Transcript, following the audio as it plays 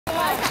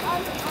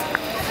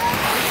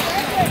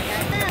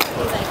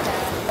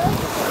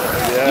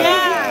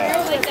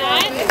Yeah. With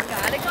that, it's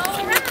gotta go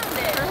around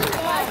it.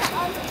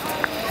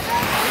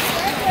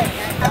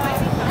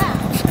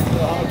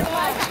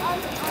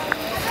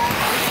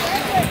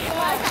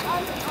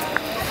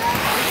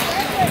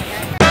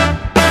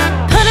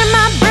 Putting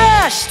my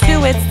brush to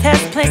its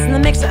test, placing the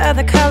mixture of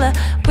the color,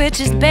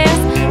 which is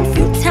best.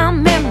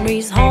 Few-time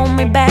memories hold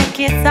me back.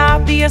 It's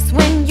obvious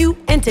when you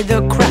enter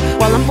the crowd.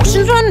 While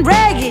emotions run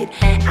ragged,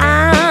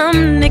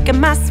 I'm nicking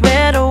my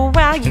sweater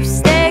while you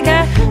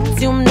stagger.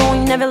 But you know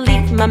you never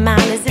leave my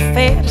mind. Is it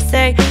fair to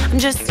say I'm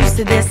just used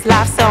to this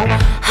life? So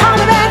hold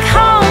me back,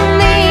 hold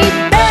me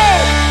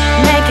back,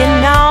 make it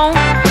known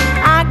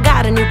I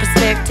got a new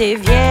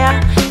perspective,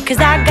 yeah, 'cause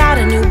I got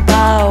a new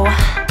bow.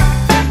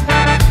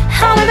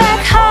 Hold me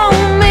back,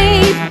 hold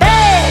me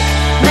back,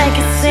 make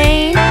it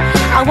seem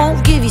I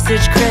won't give you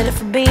such credit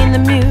for being the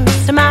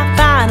muse to my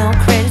final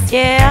credits,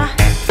 yeah.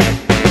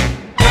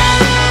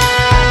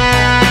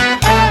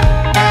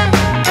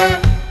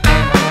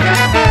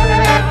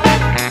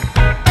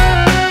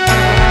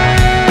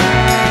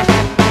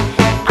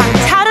 I'm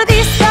tired of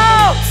these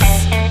thoughts,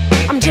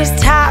 I'm just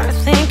tired of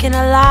thinking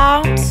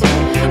aloud.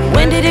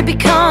 When did it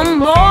become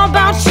more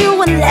about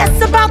you and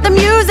less about the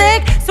music?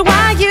 So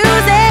I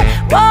use it.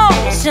 Whoa,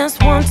 it's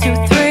just 1, 2,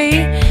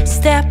 3.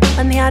 Step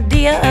on the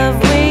idea of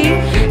we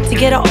to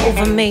get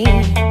over me.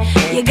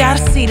 You gotta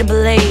see to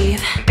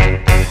believe.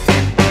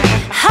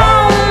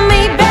 Hold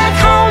me back,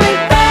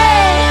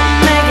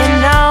 make it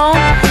known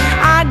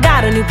I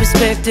got a new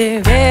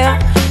perspective, yeah,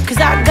 'cause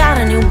I got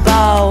a new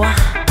bow.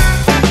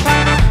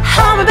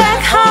 Hold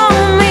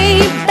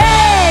me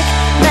back,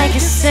 make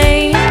it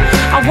seem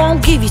I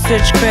won't give you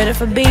such credit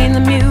for being the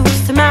muse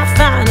to my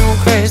final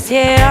curse,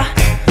 yeah.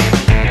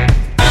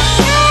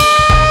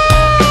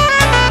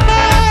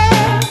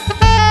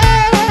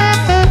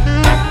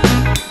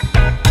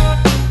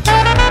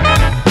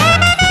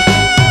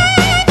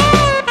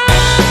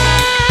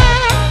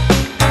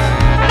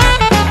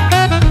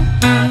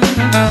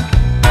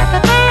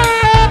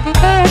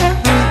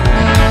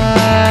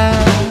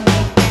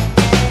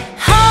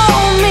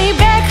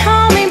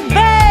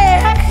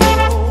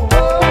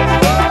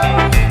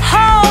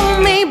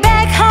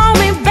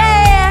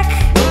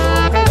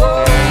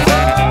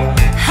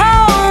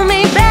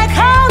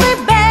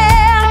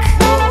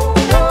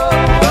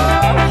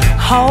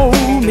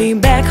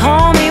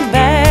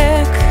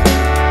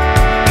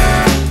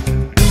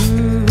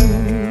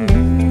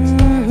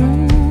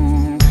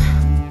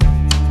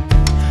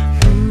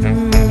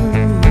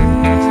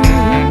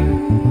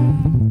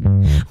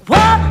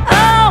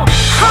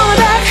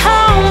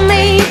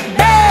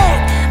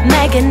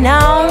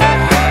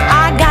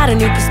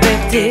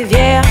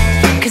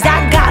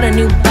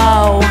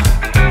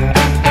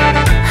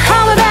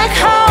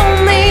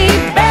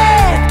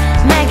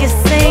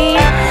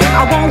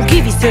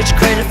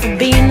 Credit for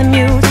being the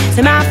muse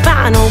to my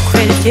final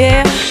credit,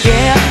 yeah.